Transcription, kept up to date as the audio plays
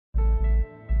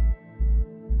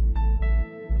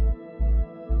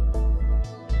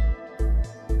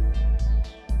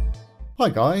Hi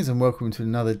guys, and welcome to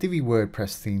another Divi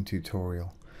WordPress theme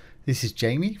tutorial. This is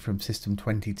Jamie from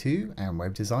System22 and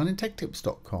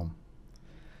webdesignandtechtips.com.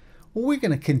 Well, we're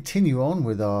going to continue on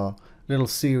with our little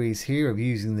series here of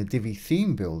using the Divi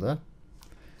theme builder.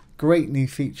 Great new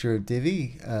feature of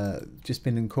Divi, just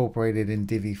been incorporated in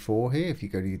Divi 4 here. If you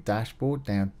go to your dashboard,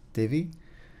 down Divi,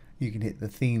 you can hit the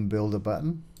theme builder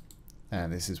button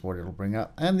and this is what it'll bring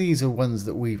up. And these are ones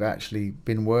that we've actually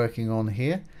been working on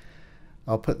here.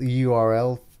 I'll put the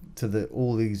URL to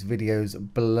all these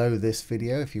videos below this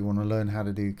video if you want to learn how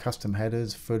to do custom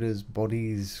headers, footers,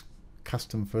 bodies,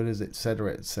 custom footers,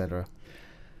 etc., etc.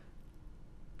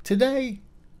 Today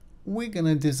we're going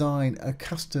to design a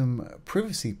custom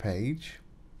privacy page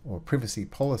or privacy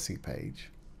policy page.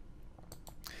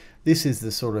 This is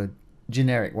the sort of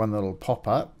generic one that'll pop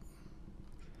up.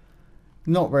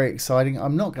 Not very exciting.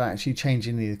 I'm not going to actually change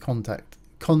any of the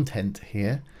content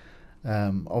here.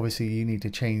 Obviously you need to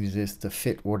change this to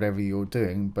fit whatever you're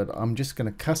doing, but I'm just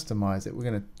going to customize it. We're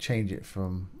going to change it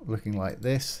from looking like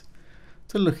this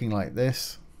to looking like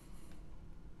this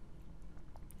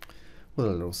with a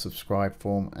little subscribe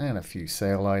form and a few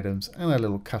sale items and a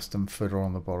little custom footer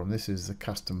on the bottom. This is the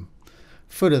custom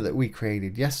footer that we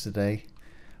created yesterday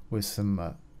with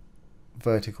some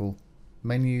vertical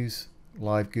menus,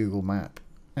 live Google map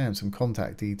and some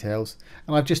contact details,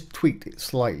 and I've just tweaked it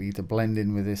slightly to blend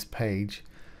in with this page.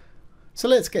 So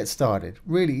let's get started.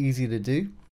 Really easy to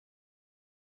do.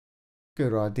 Go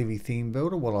to our Divi theme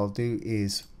builder. What I'll do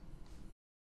is,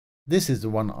 this is the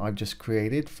one I've just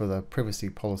created for the privacy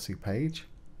policy page,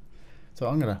 so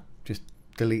I'm going to just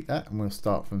delete that and we'll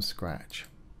start from scratch.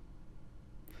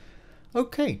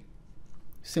 Okay,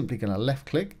 simply going to left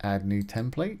click, add new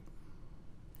template.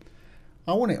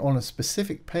 I want it on a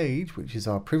specific page, which is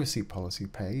our privacy policy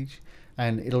page,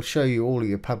 and it'll show you all of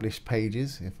your published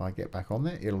pages. If I get back on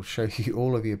there, it'll show you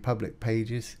all of your published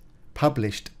pages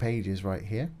right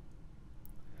here.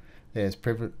 There's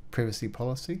privacy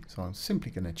policy, so I'm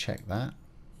simply going to check that.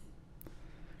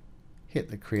 Hit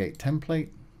the create template,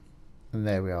 and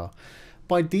there we are.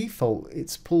 By default,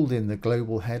 it's pulled in the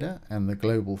global header and the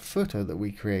global footer that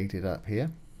we created up here.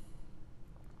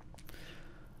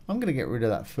 I'm going to get rid of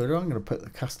that footer. I'm going to put the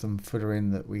custom footer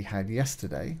in that we had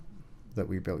yesterday, that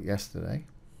we built yesterday.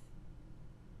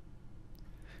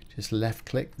 Just left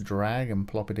click, drag and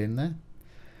plop it in there.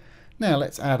 Now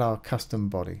let's add our custom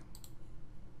body.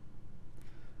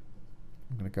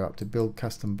 I'm going to go up to build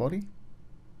custom body.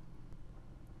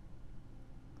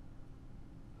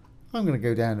 I'm going to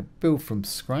go down to build from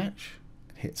scratch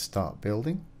and hit start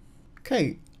building.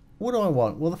 Okay, what do I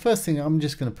want? Well, the first thing, I'm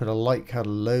just going to put a light color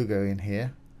logo in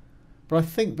here. But I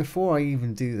think before I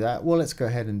even do that, well, let's go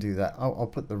ahead and do that.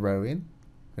 I'll put the row in.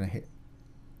 I'm going to hit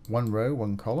one row,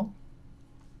 one column.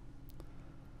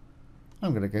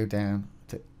 I'm going to go down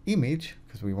to image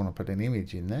because we want to put an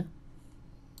image in there.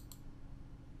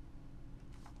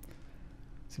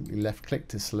 Simply left click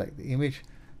to select the image.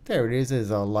 There it is.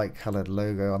 There's our light colored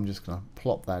logo. I'm just going to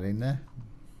plop that in there.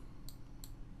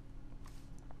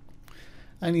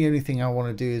 And the only thing I want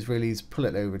to do is really pull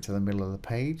it over to the middle of the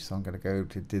page. So I'm going to go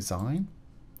to design,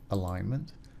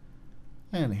 alignment,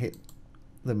 and hit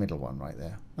the middle one right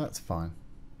there. That's fine.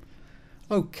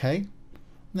 Okay.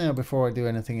 Now before I do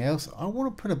anything else, I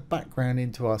want to put a background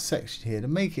into our section here to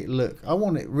make it look, I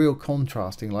want it real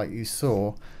contrasting like you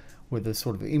saw with the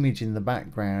sort of image in the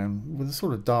background with a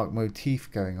sort of dark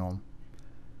motif going on.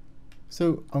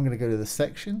 So I'm going to go to the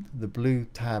section. The blue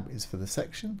tab is for the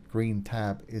section, green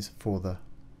tab is for the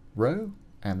row,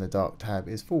 and the dark tab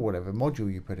is for whatever module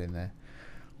you put in there.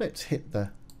 Let's hit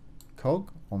the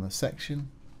cog on the section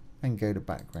and go to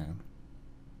background.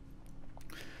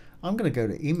 I'm going to go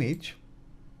to image.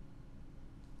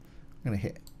 I'm going to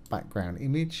hit background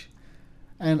image,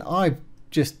 and I've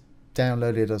just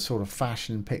downloaded a sort of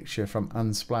fashion picture from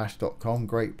unsplash.com.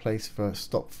 Great place for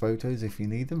stock photos if you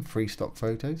need them, free stock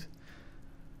photos.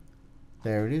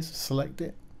 There it is, select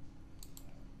it.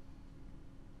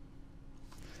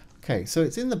 Okay, so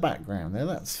it's in the background there,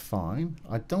 that's fine.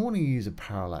 I don't want to use a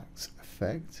parallax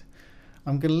effect.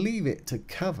 I'm going to leave it to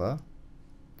cover.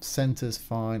 Center's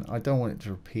fine, I don't want it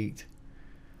to repeat.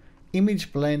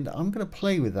 Image blend, I'm going to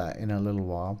play with that in a little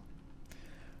while.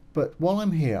 But while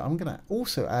I'm here, I'm going to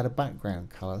also add a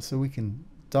background color so we can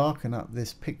darken up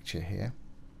this picture here.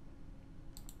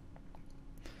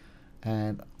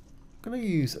 And I'm going to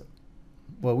use,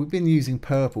 well, we've been using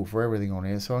purple for everything on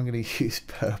here, so I'm going to use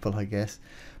purple, I guess.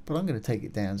 But I'm going to take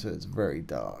it down so it's very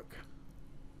dark.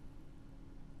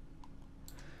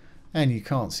 And you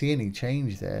can't see any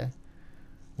change there.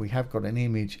 We have got an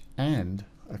image and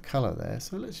a color there,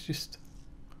 so let's just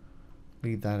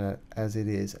leave that as it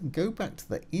is, and go back to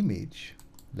the image,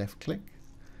 left click,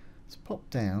 let's pop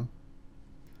down,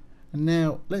 and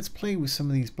now let's play with some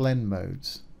of these blend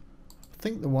modes. I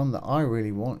think the one that I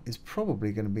really want is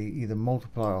probably going to be either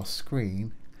multiply or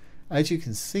screen. As you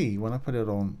can see, when I put it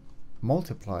on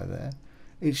multiply there,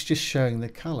 it's just showing the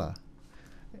color.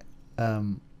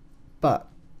 But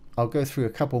I'll go through a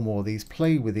couple more of these,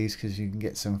 play with these, because you can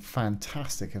get some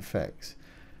fantastic effects.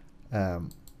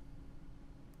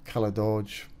 Color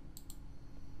dodge,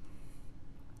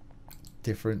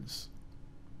 difference.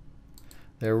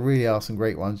 There really are some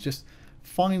great ones. Just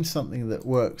find something that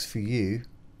works for you.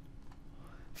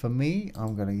 For me,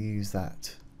 I'm going to use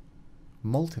that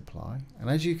multiply, and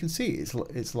as you can see,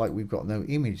 it's like we've got no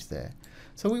image there.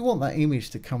 So we want that image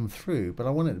to come through, but I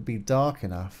want it to be dark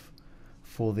enough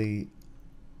for the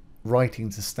writing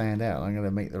to stand out. I'm going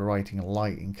to make the writing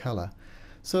light in color.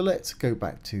 So let's go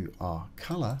back to our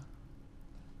color.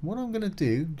 What I'm going to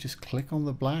do, just click on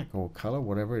the black or color,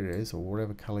 whatever it is, or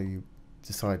whatever color you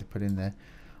decide to put in there.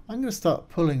 I'm going to start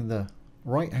pulling the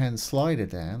right hand slider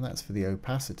down. That's for the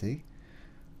opacity,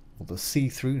 or the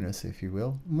see-throughness, if you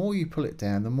will. The more you pull it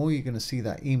down, the more you're going to see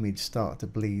that image start to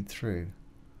bleed through.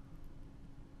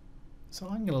 So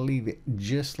I'm going to leave it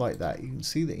just like that. You can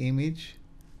see the image,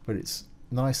 but it's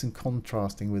nice and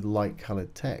contrasting with light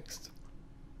colored text.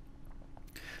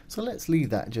 So let's leave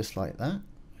that just like that.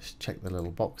 Just check the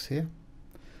little box here.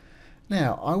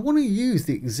 Now I want to use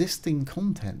the existing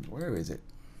content. Where is it?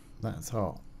 That's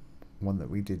our one that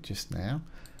we did just now.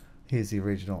 Here's the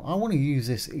original. I want to use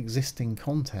this existing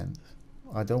content.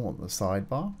 I don't want the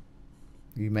sidebar.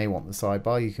 You may want the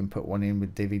sidebar. You can put one in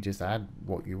with Divi, just add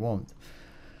what you want.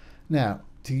 Now,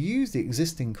 to use the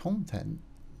existing content,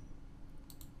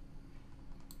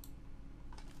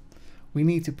 we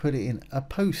need to put it in a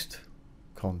post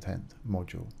content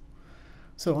module.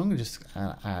 So I'm going to just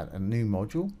add a new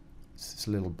module. It's this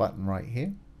little button right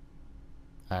here.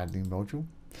 Add new module.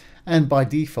 And by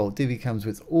default, Divi comes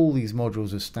with all these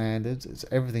modules as standards. It's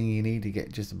everything you need to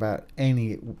get just about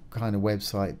any kind of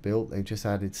website built. They've just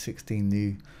added 16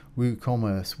 new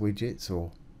WooCommerce widgets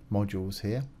or modules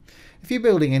here. If you're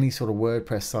building any sort of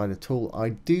WordPress site at all, I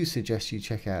do suggest you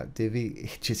check out Divi.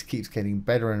 It just keeps getting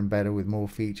better and better with more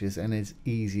features, and it's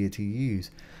easier to use.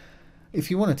 If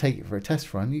you want to take it for a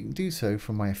test run, you can do so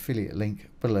from my affiliate link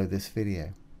below this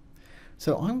video.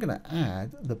 So I'm going to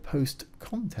add the post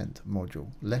content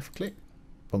module. Left click,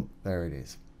 boom, there it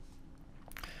is.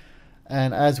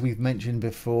 And as we've mentioned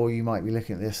before, you might be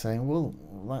looking at this saying, well,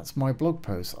 that's my blog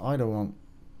post. I don't want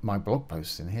my blog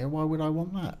posts in here. Why would I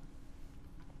want that?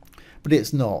 But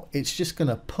it's not. It's just going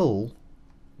to pull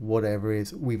whatever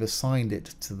is we've assigned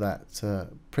it to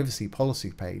that privacy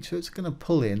policy page. So it's going to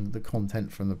pull in the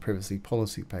content from the privacy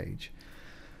policy page.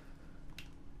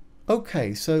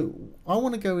 Okay, so I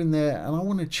want to go in there and I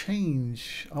want to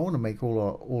change. I want to make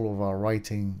all of our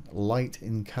writing light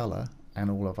in color and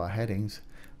all of our headings.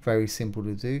 Very simple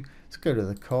to do. Let's go to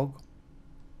the cog.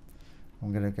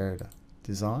 I'm going to go to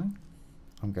design.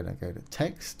 I'm going to go to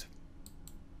text.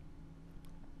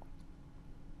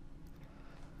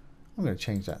 I'm going to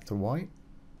change that to white.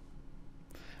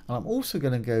 And I'm also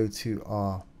going to go to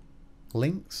our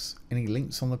links. Any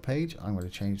links on the page, I'm going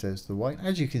to change those to white.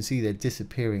 As you can see, they're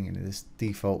disappearing into this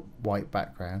default white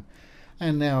background.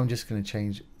 And now I'm just going to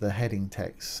change the heading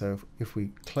text. So if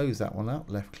we close that one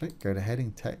up, left click, go to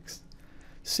heading text,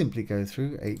 simply go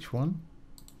through H1,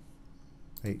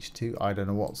 H2. I don't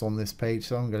know what's on this page,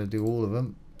 so I'm going to do all of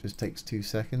them. Just takes 2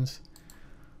 seconds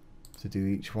to do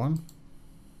each one.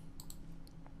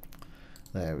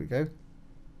 There we go.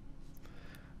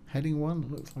 Heading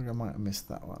 1, looks like I might have missed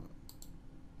that one.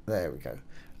 There we go.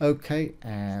 Okay,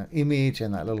 and image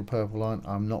and that little purple line,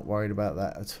 I'm not worried about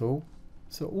that at all.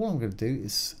 So all I'm going to do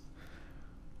is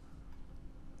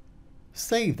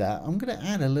save that. I'm going to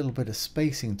add a little bit of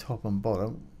spacing top and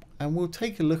bottom, and we'll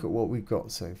take a look at what we've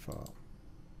got so far.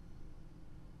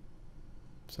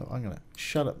 So I'm going to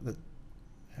shut up the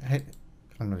head.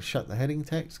 I'm going to shut the heading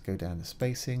text, go down to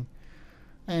spacing,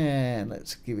 and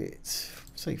let's give it,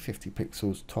 say, 50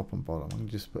 pixels top and bottom. I'm going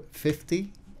to just put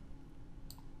 50.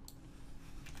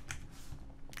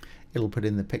 It'll put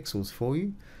in the pixels for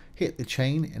you. Hit the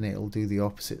chain and it'll do the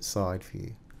opposite side for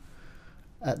you.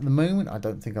 At the moment, I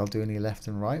don't think I'll do any left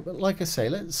and right, but like I say,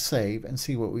 let's save and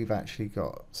see what we've actually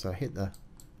got. So hit the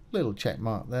little check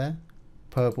mark there,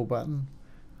 purple button.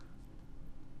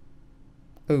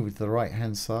 Over to the right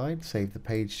hand side, save the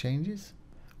page changes.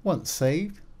 Once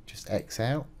saved, just X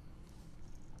out.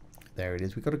 There it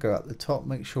is. We've got to go up the top,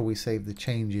 make sure we save the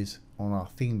changes on our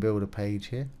theme builder page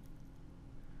here.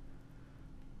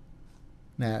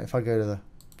 Now if I go to the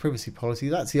privacy policy.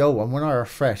 That's the old one. When I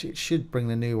refresh, it should bring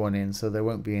the new one in, so there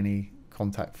won't be any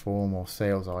contact form or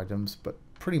sales items, but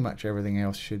pretty much everything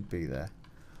else should be there.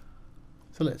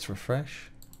 So let's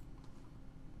refresh.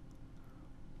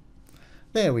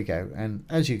 There we go, and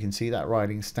as you can see, that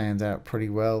writing stands out pretty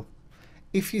well.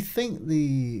 If you think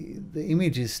the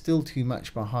image is still too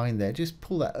much behind there, just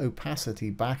pull that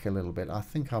opacity back a little bit. I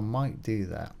think I might do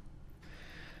that.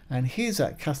 And here's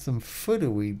that custom footer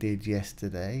we did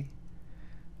yesterday.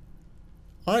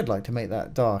 I'd like to make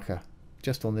that darker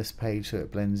just on this page so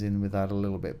it blends in with that a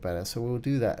little bit better. So we'll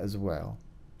do that as well.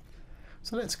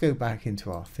 So let's go back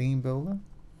into our theme builder.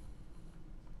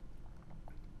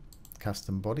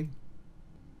 Custom body.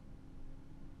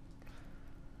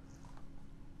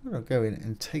 I'm going to go in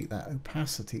and take that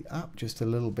opacity up just a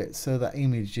little bit so that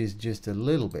image is just a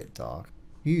little bit dark.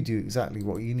 You do exactly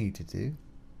what you need to do.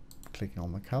 Clicking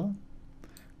on the color.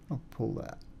 I'll pull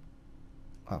that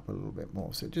up a little bit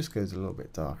more so it just goes a little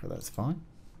bit darker. That's fine.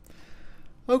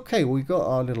 Okay, we've got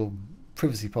our little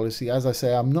privacy policy. As I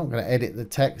say, I'm not going to edit the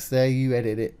text there. You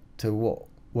edit it to what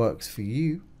works for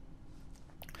you.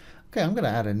 Okay, I'm going to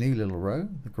add a new little row,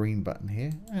 the green button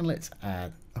here, and let's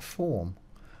add a form.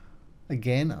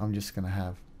 Again, I'm just going to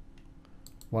have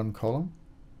one column,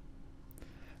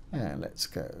 and let's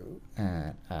go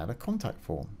and add a contact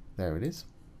form. There it is.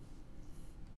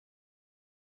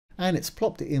 And it's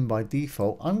plopped it in by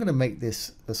default. I'm going to make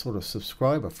this a sort of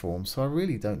subscriber form, so I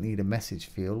really don't need a message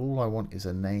field. All I want is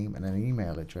a name and an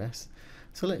email address.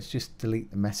 So let's just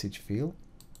delete the message field.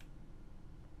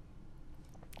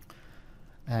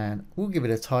 And we'll give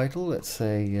it a title. Let's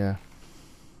say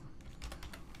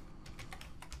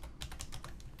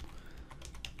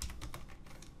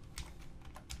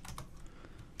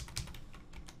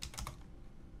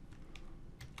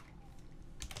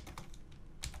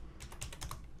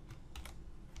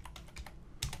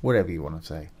whatever you want to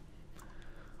say.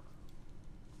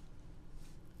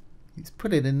 Let's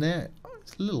put it in there.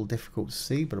 It's a little difficult to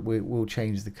see, but we'll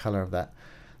change the color of that.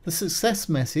 The success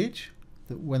message,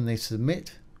 that when they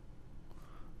submit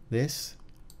this,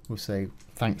 we'll say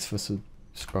thanks for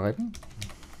subscribing.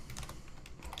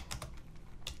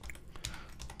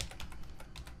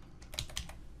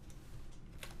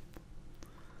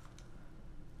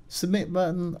 Submit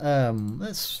button,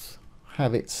 let's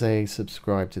have it say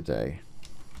subscribe today.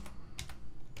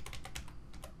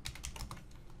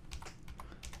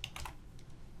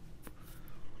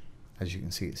 As you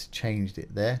can see, it's changed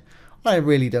it there. I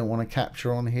really don't want to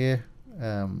capture on here.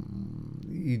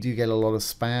 You do get a lot of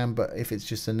spam, but if it's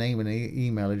just a name and an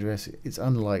email address, it's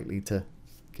unlikely to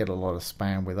get a lot of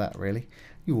spam with that, really.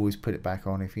 You always put it back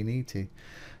on if you need to.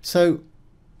 So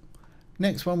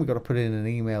next one, we've got to put in an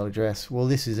email address. Well,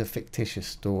 this is a fictitious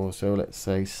store, so let's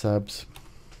say subs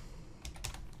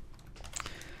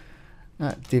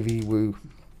at diviwoo.com.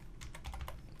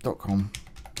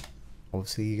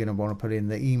 Obviously, you're going to want to put in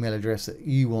the email address that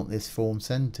you want this form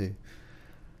sent to.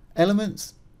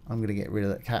 Elements, I'm going to get rid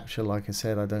of that capture. Like I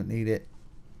said, I don't need it.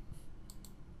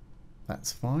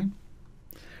 That's fine.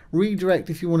 Redirect,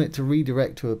 if you want it to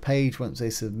redirect to a page once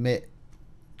they submit,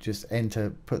 just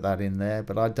enter, put that in there.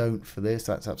 But I don't for this.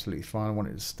 That's absolutely fine. I want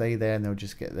it to stay there and they'll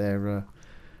just get their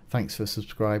thanks for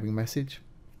subscribing message.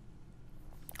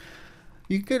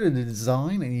 You go to the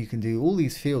design and you can do all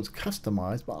these fields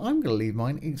customized, but I'm going to leave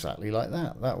mine exactly like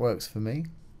that. That works for me.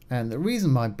 And the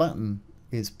reason my button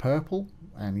is purple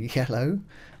and yellow,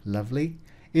 lovely,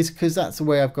 is because that's the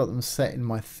way I've got them set in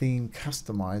my theme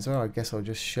customizer. I guess I'll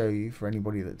just show you for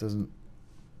anybody that doesn't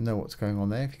know what's going on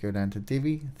there. If you go down to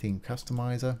Divi, theme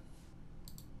customizer.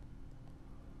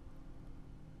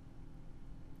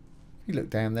 If you look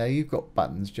down there, you've got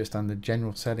buttons just under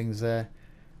general settings there.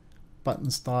 Button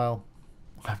style.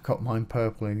 I've got mine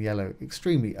purple and yellow,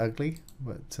 extremely ugly,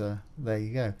 but there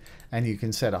you go. And you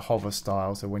can set a hover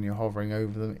style, so when you're hovering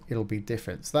over them, it'll be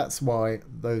different. So that's why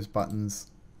those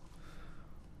buttons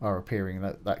are appearing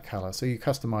that color. So you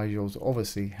customize yours,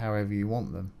 obviously, however you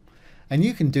want them. And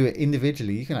you can do it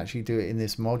individually. You can actually do it in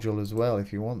this module as well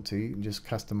if you want to. You can just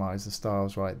customize the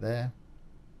styles right there.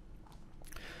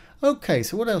 Okay,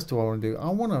 so what else do I want to do? I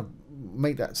want to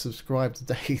make that subscribe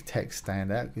today text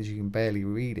stand out because you can barely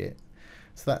read it.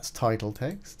 So that's title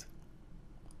text.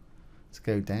 Let's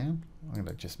go down. I'm going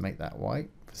to just make that white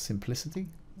for simplicity.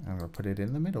 I'm going to put it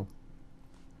in the middle.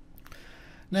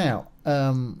 Now,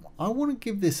 I want to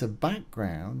give this a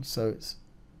background so it's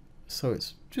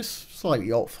just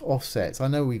slightly offsets. I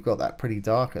know we've got that pretty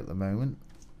dark at the moment,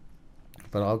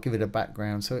 but I'll give it a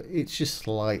background so it's just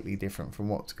slightly different from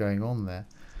what's going on there.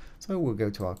 So we'll go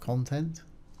to our content,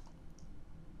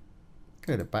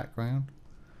 go to background.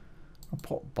 I'll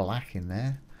put black in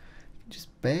there. just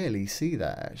barely see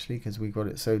that actually because we've got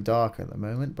it so dark at the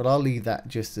moment, but I'll leave that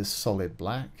just as solid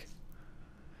black.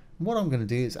 And what I'm going to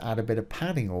do is add a bit of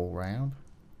padding all round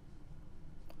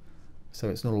so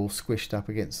it's not all squished up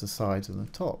against the sides and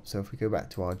the top. So if we go back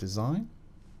to our design,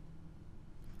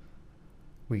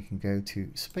 we can go to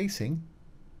spacing,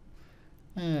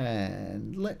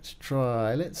 and let's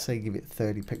say give it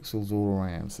 30 pixels all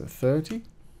around. So 30,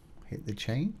 hit the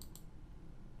chain,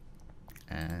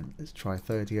 and let's try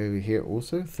 30 over here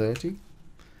also. 30,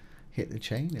 hit the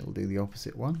chain, it'll do the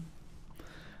opposite one.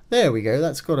 There we go,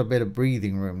 that's got a bit of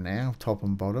breathing room now, top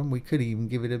and bottom. We could even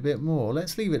give it a bit more.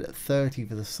 Let's leave it at 30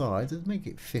 for the sides. Let's make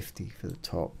it 50 for the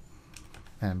top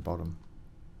and bottom.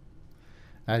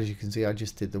 As you can see, I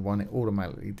just did the one, it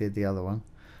automatically did the other one.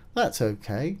 That's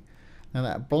okay. Now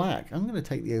that black, I'm going to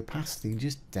take the opacity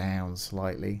just down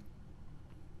slightly.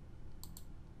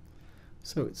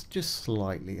 So it's just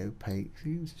slightly opaque.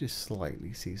 You can just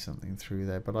slightly see something through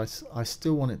there, but I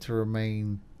still want it to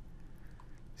remain.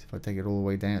 If I take it all the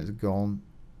way down, it's gone.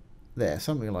 There,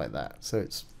 something like that. So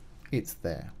it's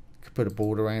there. You could put a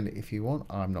border around it if you want.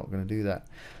 I'm not going to do that.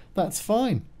 That's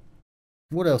fine.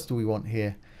 What else do we want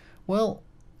here? Well,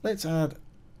 let's add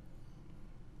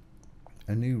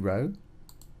a new row,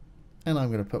 and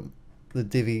I'm going to put the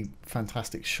Divi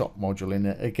fantastic shop module in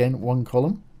it again, one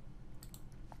column.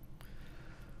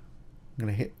 I'm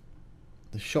going to hit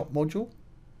the shop module.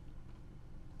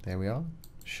 There we are,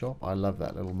 shop. I love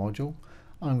that little module.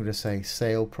 I'm going to say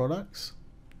sale products,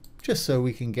 just so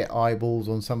we can get eyeballs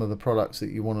on some of the products that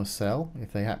you want to sell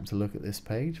if they happen to look at this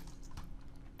page.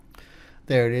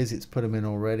 There it is, it's put them in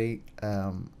already.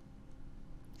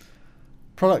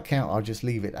 Product count, I'll just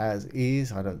leave it as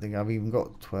is. I don't think I've even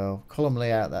got 12. Column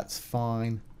layout, that's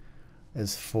fine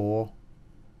as 4.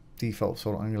 Default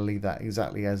sort, I'm going to leave that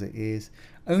exactly as it is.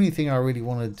 Only thing I really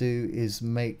want to do is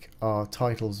make our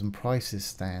titles and prices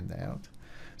stand out.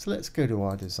 So let's go to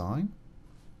our design.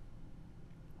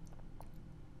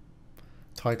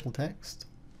 Title text.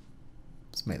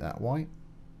 Let's make that white.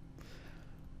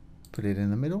 Put it in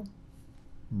the middle.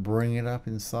 Bring it up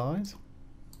in size.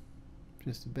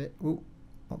 Just a bit. Ooh,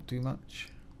 not too much.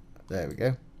 There we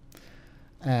go.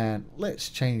 And let's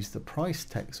change the price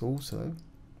text also.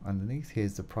 Underneath,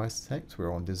 here's the price text.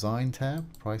 We're on design tab,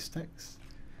 price text.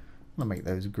 I'm going to make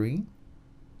those green.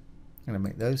 I'm going to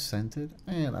make those centered,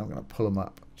 and I'm going to pull them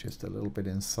up just a little bit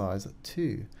in size at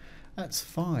 2. That's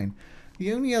fine.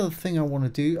 The only other thing I want to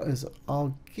do is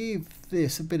I'll give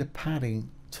this a bit of padding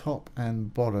top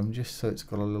and bottom, just so it's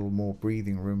got a little more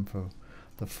breathing room for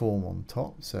the form on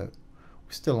top. So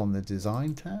we're still on the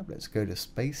design tab. Let's go to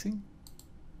spacing,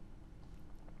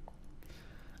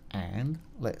 and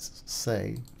let's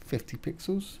say 50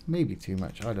 pixels, maybe too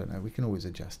much, I don't know, we can always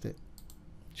adjust it.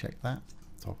 Check that,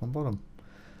 top and bottom.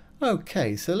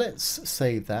 Okay, so let's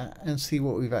save that and see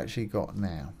what we've actually got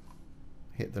now.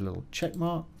 Hit the little check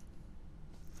mark,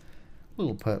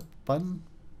 little purple button,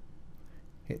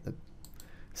 hit the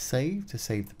save to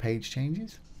save the page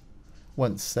changes.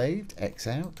 Once saved, X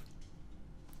out.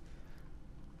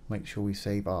 Make sure we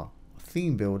save our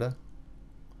theme builder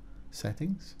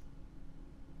settings.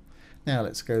 Now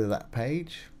let's go to that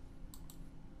page.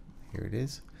 Here it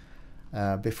is.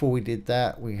 Before we did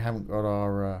that, we haven't got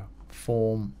our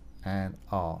form and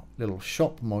our little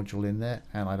shop module in there,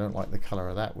 and I don't like the color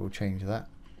of that. We'll change that.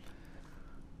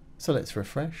 So let's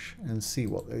refresh and see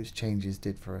what those changes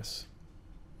did for us.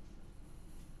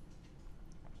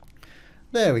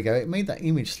 There we go. It made that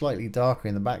image slightly darker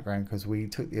in the background because we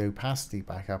took the opacity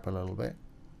back up a little bit.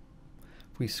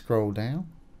 If we scroll down,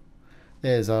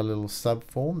 there's our little sub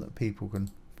form that people can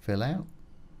fill out.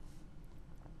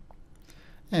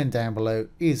 And down below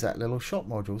is that little shop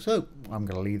module. So I'm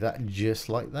going to leave that just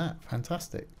like that.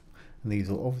 Fantastic. And these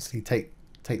will obviously take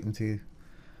them to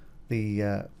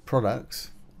the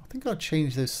products. I think I'll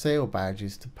change those sale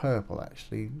badges to purple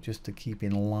actually, just to keep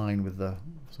in line with the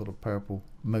sort of purple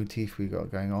motif we got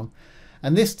going on.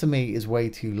 And this to me is way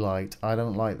too light. I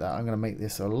don't like that. I'm going to make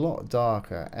this a lot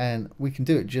darker, and we can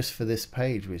do it just for this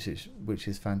page, which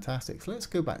is fantastic. So let's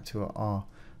go back to our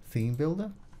theme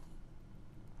builder.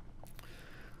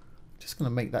 Just going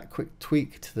to make that quick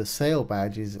tweak to the sale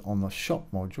badges on the shop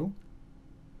module.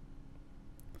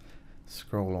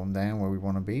 Scroll on down where we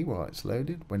want to be while it's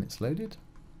loaded. When it's loaded,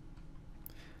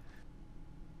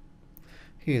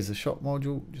 here's the shop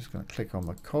module. Just going to click on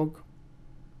the cog.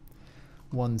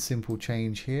 One simple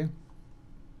change here.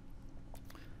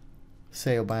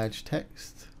 Sale badge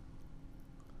text.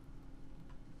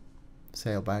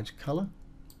 Sale badge color.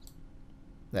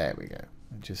 There we go.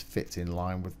 It just fits in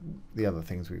line with the other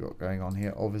things we've got going on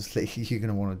here. Obviously, you're going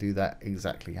to want to do that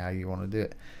exactly how you want to do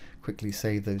it. Quickly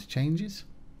save those changes.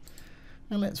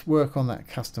 And let's work on that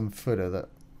custom footer that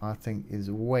I think is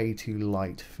way too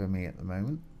light for me at the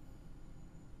moment.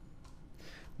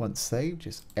 Once saved,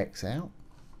 just X out.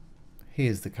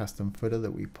 Here's the custom footer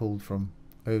that we pulled from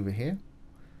over here.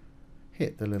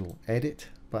 Hit the little edit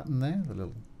button there, the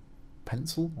little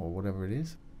pencil or whatever it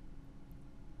is.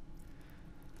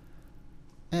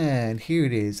 And here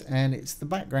it is, and it's the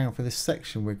background for this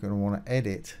section we're going to want to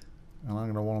edit, and I'm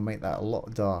going to want to make that a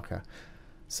lot darker.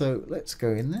 So let's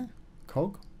go in there,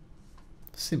 cog,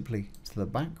 simply to the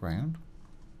background.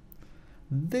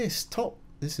 This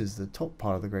is the top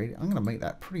part of the gradient. I'm going to make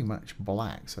that pretty much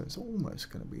black, so it's almost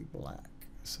going to be black.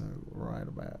 So right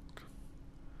about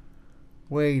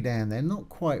way down there, not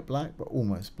quite black, but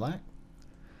almost black.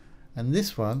 And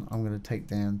this one I'm going to take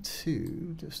down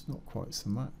to just not quite so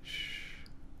much.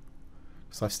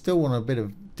 So I still want a bit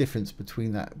of difference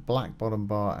between that black bottom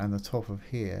bar and the top of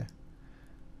here,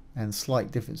 and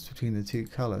slight difference between the two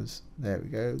colors. There we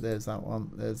go, there's that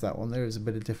one, there's that one. There is a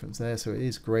bit of difference there, so it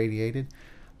is gradiated.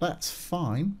 That's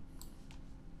fine.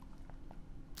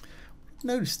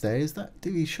 Notice there is that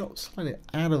Divi shot slightly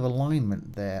out of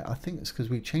alignment there. I think it's because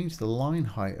we changed the line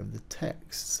height of the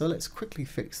text. So let's quickly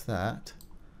fix that.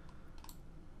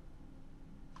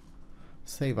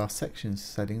 Save our section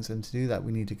settings, and to do that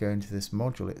we need to go into this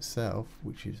module itself,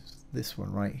 which is this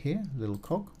one right here, little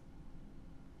cog.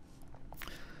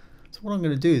 So what I'm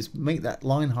going to do is make that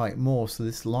line height more so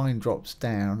this line drops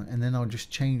down, and then I'll just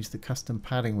change the custom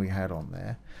padding we had on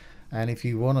there. And if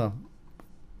you want to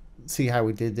see how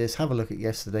we did this, have a look at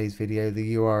yesterday's video.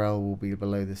 The URL will be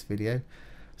below this video.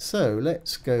 So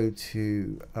let's go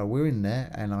to we're in there,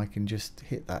 and I can just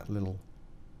hit that little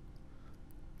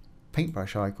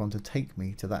paintbrush icon to take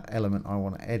me to that element I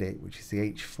want to edit, which is the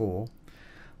H4.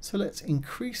 So let's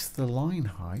increase the line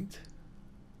height,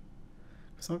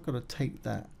 because I've got to take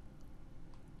that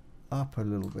up a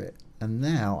little bit, and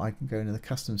now I can go into the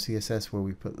custom CSS where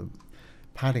we put the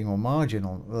padding or margin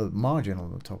on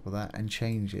the top of that and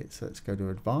change it. So let's go to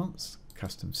advanced,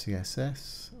 custom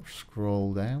CSS,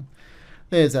 scroll down.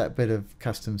 There's that bit of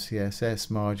custom CSS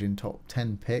margin, top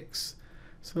 10 pixels.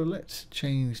 So let's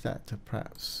change that to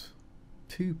perhaps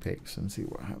 2 pixels and see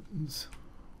what happens.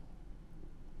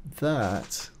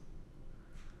 That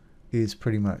is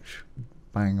pretty much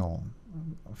bang on.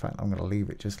 In fact, I'm going to leave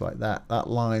it just like that. That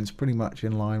line's pretty much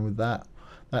in line with that.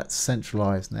 That's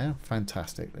centralized now.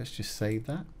 Fantastic. Let's just save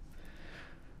that.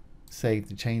 Save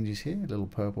the changes here, little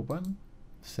purple button.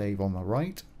 Save on the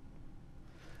right.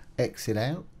 Exit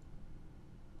out.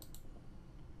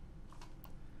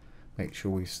 Make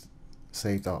sure we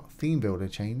saved our theme builder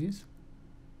changes.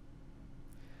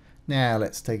 Now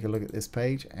let's take a look at this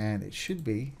page, and it should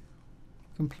be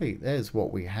complete. There's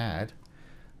what we had.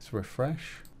 Let's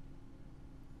refresh.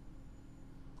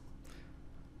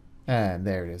 And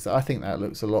there it is. I think that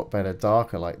looks a lot better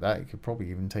darker like that. You could probably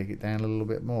even take it down a little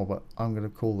bit more, but I'm going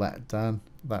to call that done.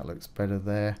 That looks better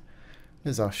there.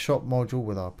 There's our shop module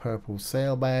with our purple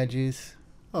sale badges,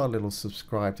 our little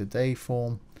subscribe today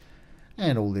form,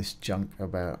 and all this junk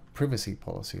about privacy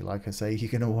policy. Like I say,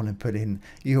 you're going to want to put in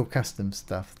your custom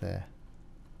stuff there.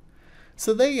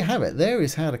 So there you have it. There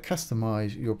is how to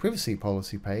customize your privacy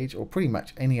policy page, or pretty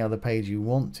much any other page you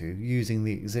want to, using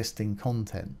the existing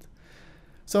content.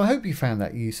 So I hope you found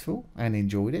that useful and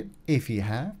enjoyed it. If you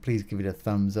have, please give it a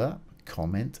thumbs up,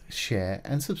 comment, share,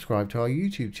 and subscribe to our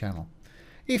YouTube channel.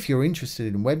 If you're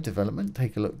interested in web development,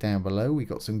 take a look down below. We've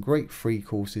got some great free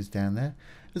courses down there,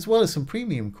 as well as some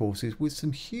premium courses with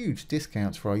some huge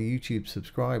discounts for our YouTube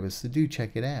subscribers, so do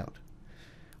check it out.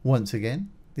 Once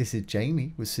again, this is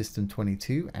Jamie with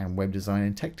System22 and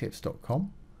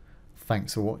webdesignandtechtips.com.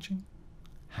 Thanks for watching.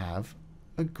 Have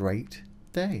a great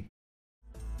day.